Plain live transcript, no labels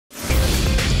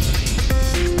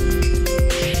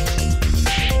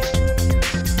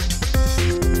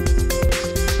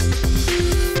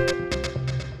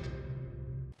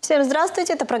Всем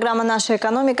здравствуйте, это программа «Наша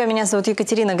экономика». Меня зовут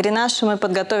Екатерина Гринаша. Мы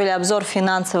подготовили обзор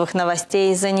финансовых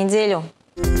новостей за неделю.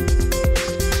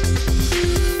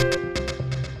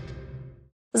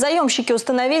 Заемщики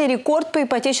установили рекорд по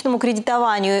ипотечному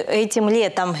кредитованию этим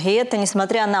летом. И это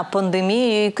несмотря на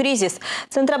пандемию и кризис.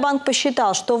 Центробанк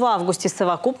посчитал, что в августе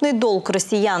совокупный долг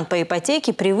россиян по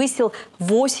ипотеке превысил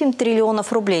 8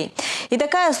 триллионов рублей. И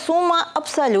такая сумма –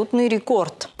 абсолютный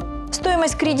рекорд.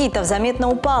 Стоимость кредитов заметно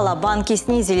упала. Банки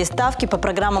снизили ставки по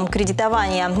программам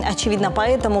кредитования. Очевидно,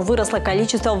 поэтому выросло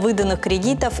количество выданных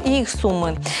кредитов и их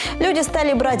суммы. Люди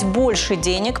стали брать больше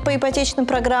денег по ипотечным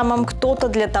программам. Кто-то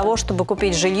для того, чтобы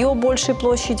купить жилье большей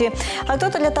площади, а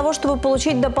кто-то для того, чтобы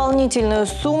получить дополнительную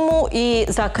сумму и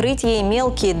закрыть ей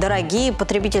мелкие, дорогие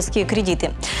потребительские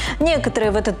кредиты.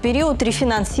 Некоторые в этот период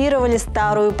рефинансировали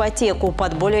старую ипотеку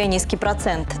под более низкий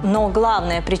процент. Но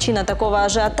главная причина такого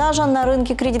ажиотажа на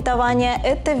рынке кредитования –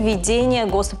 это введение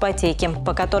госипотеки,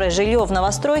 по которой жилье в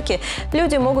новостройке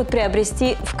люди могут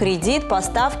приобрести в кредит по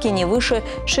ставке не выше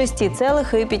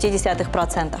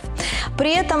 6,5%.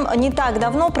 При этом не так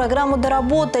давно программу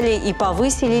доработали и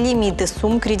повысили лимиты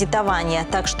сумм кредитования.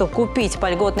 Так что купить по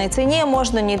льготной цене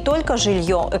можно не только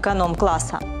жилье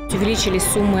эконом-класса. Увеличились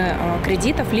суммы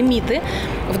кредитов, лимиты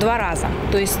в 2 раза.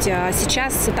 То есть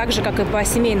сейчас, так же как и по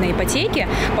семейной ипотеке,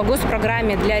 по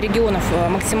госпрограмме для регионов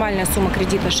максимальная сумма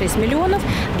кредита 6 миллионов,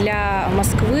 для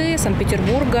Москвы,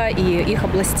 Санкт-Петербурга и их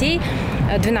областей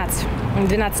 12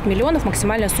 миллионов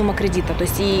максимальная сумма кредита. То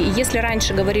есть и если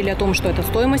раньше говорили о том, что это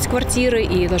стоимость квартиры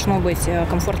и должно быть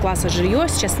комфорт-класса жилье,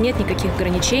 сейчас нет никаких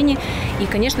ограничений. И,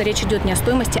 конечно, речь идет не о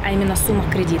стоимости, а именно о суммах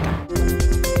кредита.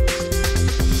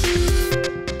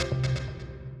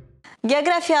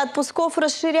 География отпусков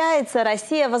расширяется.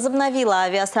 Россия возобновила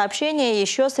авиасообщение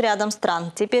еще с рядом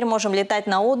стран. Теперь можем летать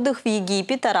на отдых в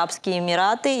Египет, Арабские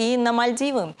Эмираты и на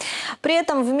Мальдивы. При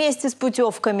этом вместе с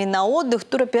путевками на отдых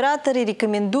туроператоры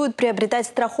рекомендуют приобретать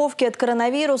страховки от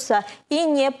коронавируса и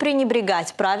не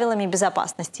пренебрегать правилами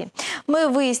безопасности. Мы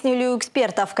выяснили у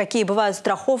экспертов, какие бывают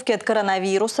страховки от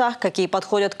коронавируса, какие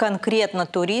подходят конкретно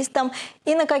туристам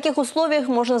и на каких условиях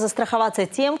можно застраховаться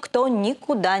тем, кто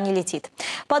никуда не летит.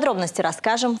 Подробности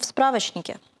расскажем в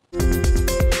справочнике.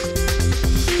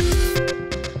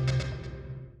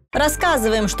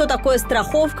 Рассказываем, что такое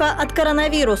страховка от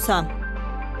коронавируса.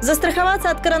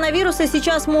 Застраховаться от коронавируса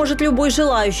сейчас может любой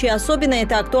желающий. Особенно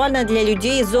это актуально для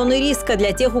людей из зоны риска,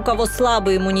 для тех, у кого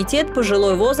слабый иммунитет,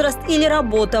 пожилой возраст или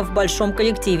работа в большом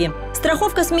коллективе.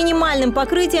 Страховка с минимальным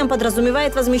покрытием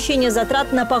подразумевает возмещение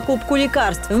затрат на покупку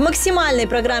лекарств. В максимальной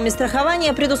программе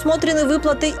страхования предусмотрены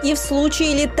выплаты и в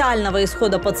случае летального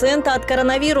исхода пациента от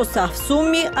коронавируса в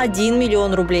сумме 1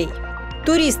 миллион рублей.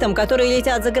 Туристам, которые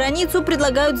летят за границу,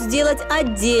 предлагают сделать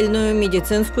отдельную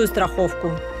медицинскую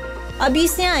страховку.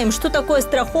 Объясняем, что такое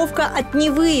страховка от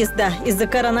невыезда из-за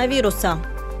коронавируса.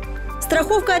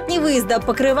 Страховка от невыезда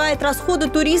покрывает расходы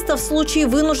туристов в случае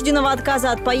вынужденного отказа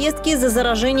от поездки из-за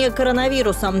заражения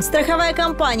коронавирусом. Страховая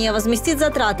компания возместит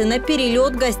затраты на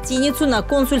перелет, гостиницу, на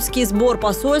консульский сбор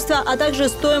посольства, а также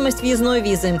стоимость въездной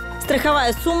визы.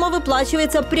 Страховая сумма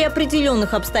выплачивается при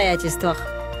определенных обстоятельствах.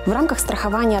 В рамках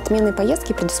страхования отмены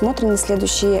поездки предусмотрены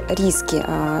следующие риски,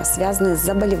 связанные с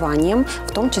заболеванием,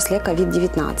 в том числе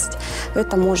COVID-19.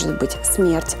 Это может быть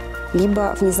смерть,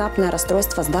 либо внезапное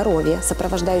расстройство здоровья,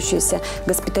 сопровождающееся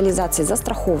госпитализацией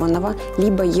застрахованного,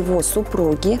 либо его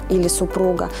супруги или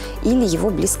супруга, или его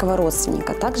близкого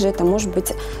родственника. Также это может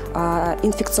быть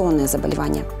инфекционное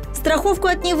заболевание. Страховку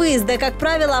от невыезда, как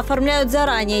правило, оформляют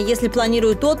заранее, если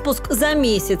планируют отпуск за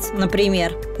месяц,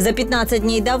 например. За 15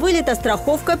 дней до вылета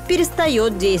страховка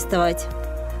перестает действовать.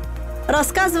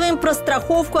 Рассказываем про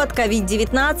страховку от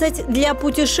COVID-19 для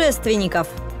путешественников.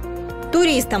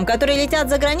 Туристам, которые летят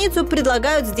за границу,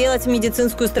 предлагают сделать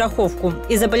медицинскую страховку.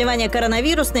 И заболевание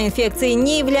коронавирусной инфекцией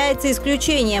не является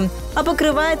исключением, а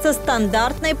покрывается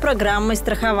стандартной программой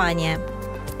страхования.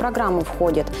 В программу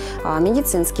входят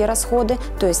медицинские расходы,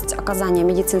 то есть оказание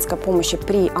медицинской помощи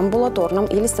при амбулаторном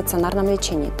или стационарном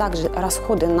лечении. Также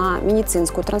расходы на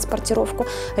медицинскую транспортировку,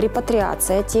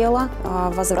 репатриация тела,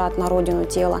 возврат на родину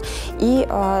тела и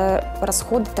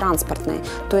расходы транспортные,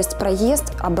 то есть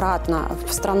проезд обратно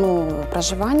в страну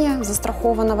проживания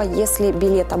застрахованного, если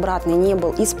билет обратный не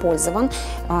был использован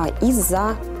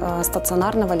из-за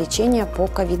стационарного лечения по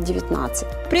COVID-19.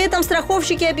 При этом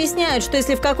страховщики объясняют, что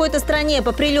если в какой-то стране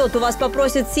по прилету вас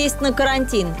попросят сесть на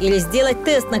карантин или сделать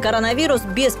тест на коронавирус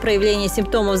без проявления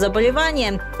симптомов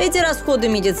заболевания, эти расходы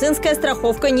медицинская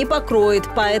страховка не покроет.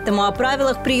 Поэтому о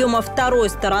правилах приема второй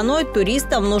стороной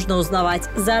туристам нужно узнавать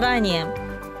заранее.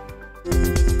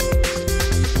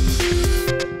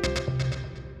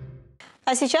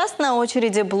 А сейчас на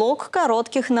очереди блок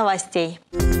коротких новостей.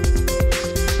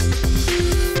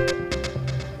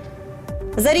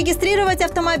 Зарегистрировать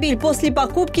автомобиль после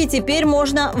покупки теперь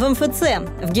можно в МФЦ.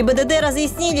 В ГИБДД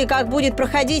разъяснили, как будет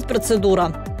проходить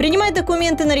процедура. Принимать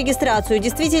документы на регистрацию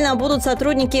действительно будут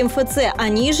сотрудники МФЦ,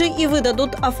 они же и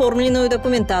выдадут оформленную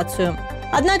документацию.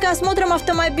 Однако осмотром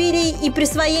автомобилей и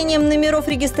присвоением номеров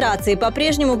регистрации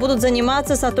по-прежнему будут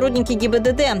заниматься сотрудники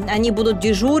ГИБДД. Они будут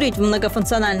дежурить в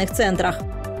многофункциональных центрах.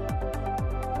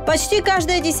 Почти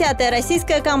каждая 10-я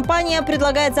российская компания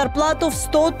предлагает зарплату в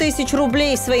 100 тысяч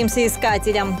рублей своим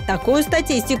соискателям. Такую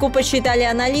статистику посчитали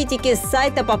аналитики с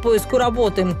сайта по поиску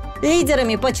работы.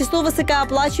 Лидерами по числу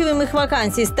высокооплачиваемых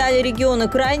вакансий стали регионы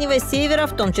Крайнего Севера,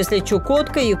 в том числе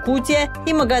Чукотка, Якутия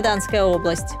и Магаданская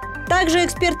область. Также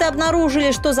эксперты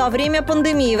обнаружили, что за время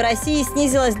пандемии в России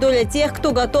снизилась доля тех,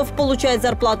 кто готов получать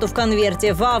зарплату в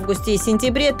конверте. В августе и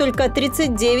сентябре только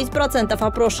 39%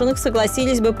 опрошенных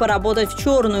согласились бы поработать в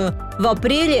черную. В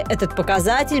апреле этот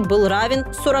показатель был равен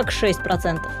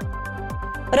 46%.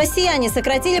 Россияне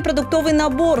сократили продуктовый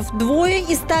набор вдвое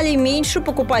и стали меньше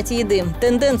покупать еды.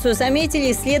 Тенденцию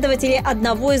заметили исследователи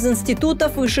одного из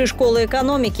институтов Высшей школы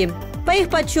экономики. По их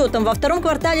подсчетам, во втором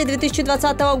квартале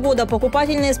 2020 года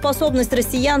покупательная способность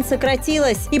россиян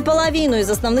сократилась, и половину из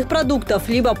основных продуктов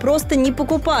либо просто не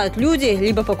покупают люди,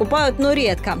 либо покупают, но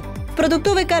редко. В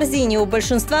продуктовой корзине у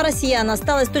большинства россиян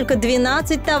осталось только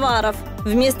 12 товаров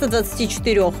вместо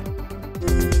 24.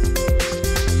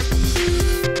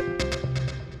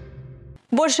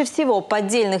 Больше всего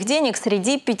поддельных денег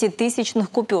среди пятитысячных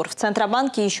купюр. В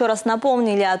Центробанке еще раз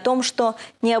напомнили о том, что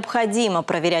необходимо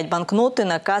проверять банкноты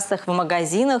на кассах в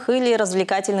магазинах или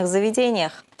развлекательных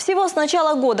заведениях. Всего с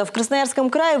начала года в Красноярском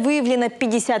крае выявлено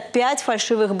 55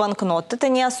 фальшивых банкнот. Это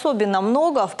не особенно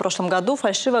много, в прошлом году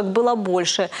фальшивок было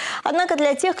больше. Однако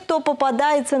для тех, кто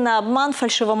попадается на обман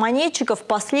фальшивомонетчиков,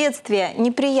 последствия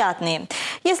неприятные.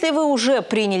 Если вы уже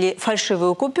приняли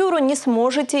фальшивую купюру, не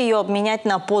сможете ее обменять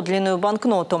на подлинную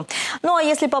банкноту. Ну а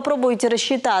если попробуете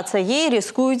рассчитаться ей,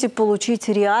 рискуете получить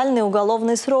реальный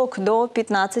уголовный срок до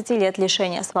 15 лет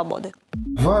лишения свободы.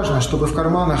 Важно, чтобы в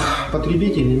карманах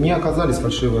потребителей не оказались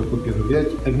фальшивые купюры,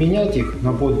 ведь обменять их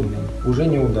на подлинные уже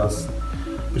не удастся.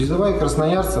 Призываю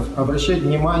красноярцев обращать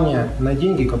внимание на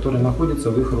деньги, которые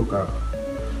находятся в их руках.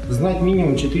 Знать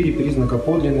минимум 4 признака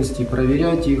подлинности,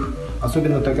 проверять их,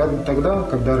 особенно тогда,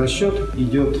 когда расчет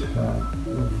идет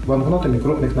банкнотами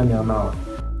крупных номиналов.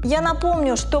 Я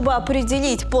напомню, чтобы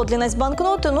определить подлинность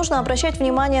банкноты, нужно обращать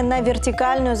внимание на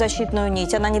вертикальную защитную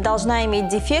нить. Она не должна иметь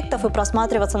дефектов и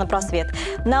просматриваться на просвет.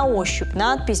 На ощупь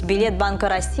надпись «Билет Банка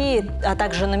России», а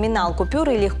также номинал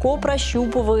купюры легко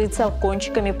прощупывается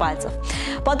кончиками пальцев.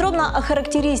 Подробно о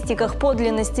характеристиках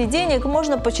подлинности денег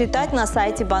можно почитать на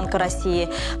сайте Банка России.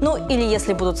 Ну или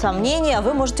если будут сомнения,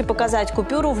 вы можете показать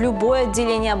купюру в любое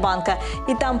отделение банка,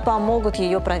 и там помогут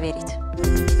ее проверить.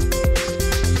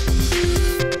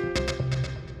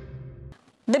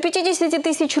 До 50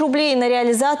 тысяч рублей на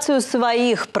реализацию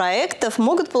своих проектов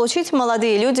могут получить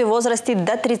молодые люди в возрасте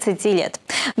до 30 лет.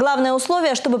 Главное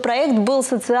условие, чтобы проект был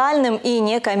социальным и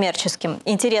некоммерческим.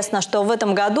 Интересно, что в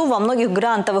этом году во многих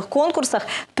грантовых конкурсах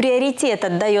приоритет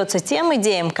отдается тем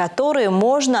идеям, которые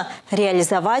можно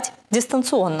реализовать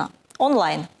дистанционно,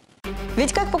 онлайн.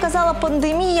 Ведь, как показала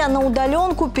пандемия, на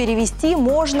удаленку перевести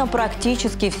можно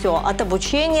практически все, от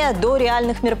обучения до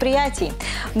реальных мероприятий.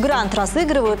 Грант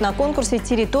разыгрывают на конкурсе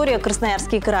 «Территория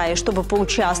Красноярский край». Чтобы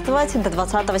поучаствовать, до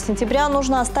 20 сентября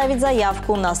нужно оставить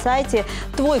заявку на сайте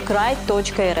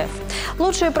твойкрай.рф.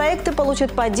 Лучшие проекты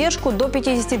получат поддержку до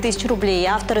 50 тысяч рублей.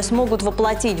 Авторы смогут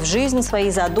воплотить в жизнь свои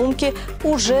задумки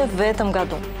уже в этом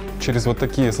году. Через вот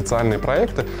такие социальные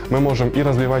проекты мы можем и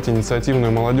развивать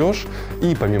инициативную молодежь,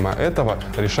 и помимо этого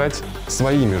решать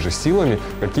своими же силами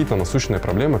какие-то насущные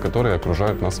проблемы, которые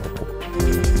окружают нас вокруг.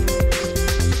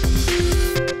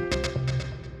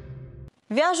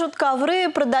 Вяжут ковры,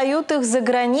 продают их за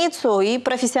границу и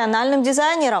профессиональным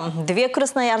дизайнерам. 2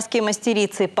 красноярские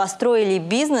мастерицы построили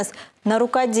бизнес на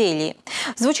рукоделии.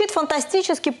 Звучит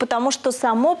фантастически, потому что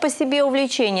само по себе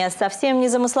увлечение совсем не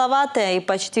замысловатое, и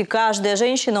почти каждая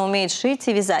женщина умеет шить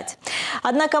и вязать.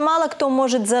 Однако мало кто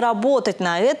может заработать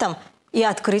на этом и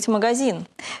открыть магазин.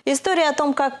 История о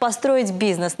том, как построить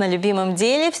бизнес на любимом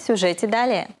деле, в сюжете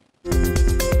далее.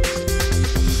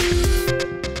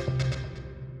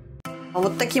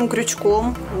 Вот таким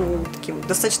крючком, таким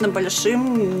достаточно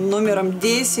большим, номером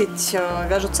 10,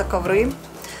 вяжутся ковры.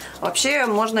 Вообще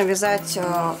можно вязать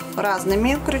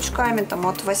разными крючками, там,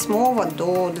 от 8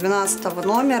 до 12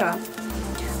 номера.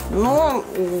 Но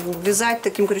вязать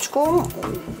таким крючком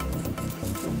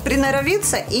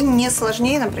приноровиться и не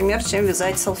сложнее, например, чем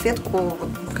вязать салфетку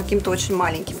каким-то очень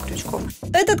маленьким крючком.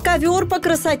 Этот ковер по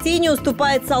красоте не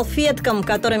уступает салфеткам,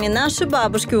 которыми наши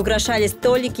бабушки украшали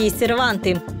столики и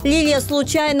серванты. Лилия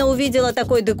случайно увидела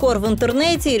такой декор в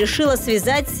интернете и решила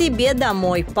связать себе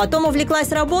домой. Потом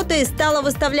увлеклась работой и стала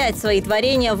выставлять свои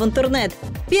творения в интернет.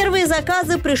 Первые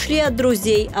заказы пришли от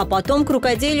друзей, а потом к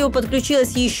рукоделию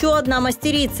подключилась еще одна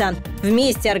мастерица.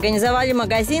 Вместе организовали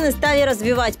магазин и стали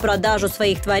развивать продажу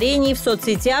своих творений в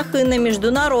соцсетях и на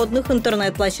международных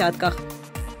интернет-площадках.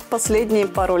 Последние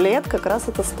пару лет как раз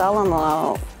это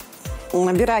стало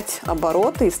набирать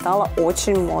обороты и стало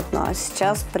очень модно.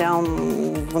 Сейчас прям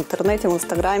в интернете, в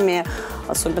Инстаграме,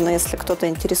 особенно если кто-то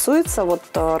интересуется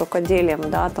рукоделием,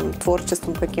 да, там,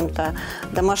 творчеством каким-то,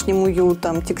 домашним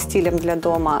уютом, текстилем для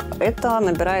дома, это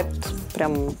набирает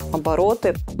прям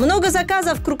обороты. Много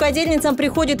заказов к рукодельницам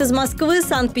приходит из Москвы,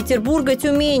 Санкт-Петербурга,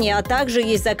 Тюмени, а также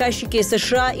есть заказчики из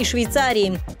США и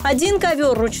Швейцарии. Один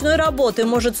ковер ручной работы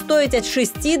может стоить от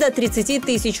 6 до 30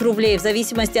 тысяч рублей в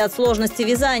зависимости от сложности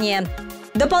вязания.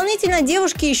 Дополнительно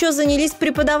девушки еще занялись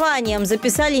преподаванием,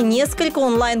 записали несколько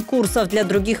онлайн-курсов для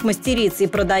других мастериц и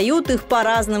продают их по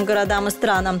разным городам и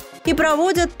странам. И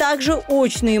проводят также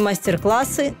очные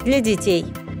мастер-классы для детей.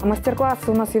 Мастер-классы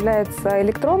у нас являются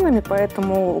электронными,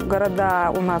 поэтому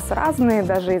города у нас разные,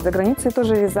 даже из-за границы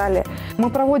тоже вязали.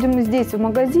 Мы проводим здесь в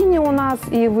магазине у нас,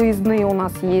 и выездные у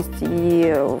нас есть,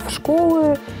 и в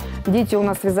школы. Дети у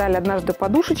нас вязали однажды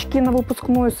подушечки на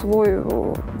выпускной свой,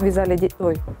 вязали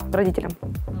родителям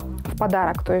в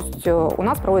подарок. То есть у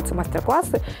нас проводятся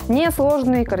мастер-классы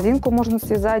несложные, корзинку можно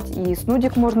связать, и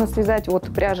снудик можно связать,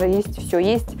 пряжа есть,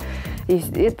 и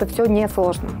это все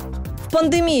несложно. В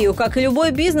пандемию, как и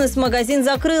любой бизнес, магазин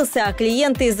закрылся, а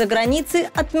клиенты из-за границы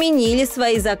отменили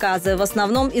свои заказы, в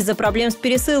основном из-за проблем с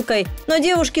пересылкой. Но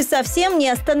девушки совсем не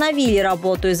остановили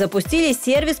работу и запустили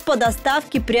сервис по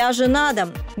доставке пряжи на дом.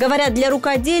 Говорят, для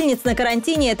рукодельниц на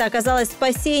карантине это оказалось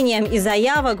спасением, и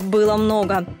заявок было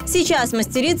много. Сейчас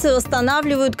мастерицы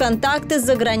восстанавливают контакты с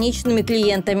заграничными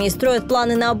клиентами и строят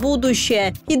планы на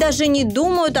будущее. И даже не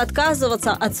думают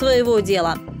отказываться от своего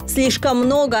дела. Слишком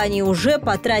много они уже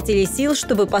потратили сил,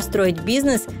 чтобы построить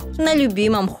бизнес на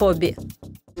любимом хобби.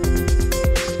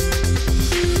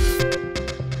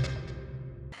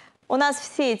 У нас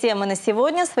все темы на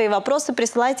сегодня. Свои вопросы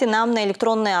присылайте нам на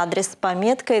электронный адрес с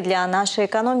пометкой «Для нашей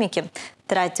экономики».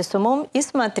 Тратьте с умом и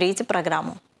смотрите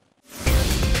программу.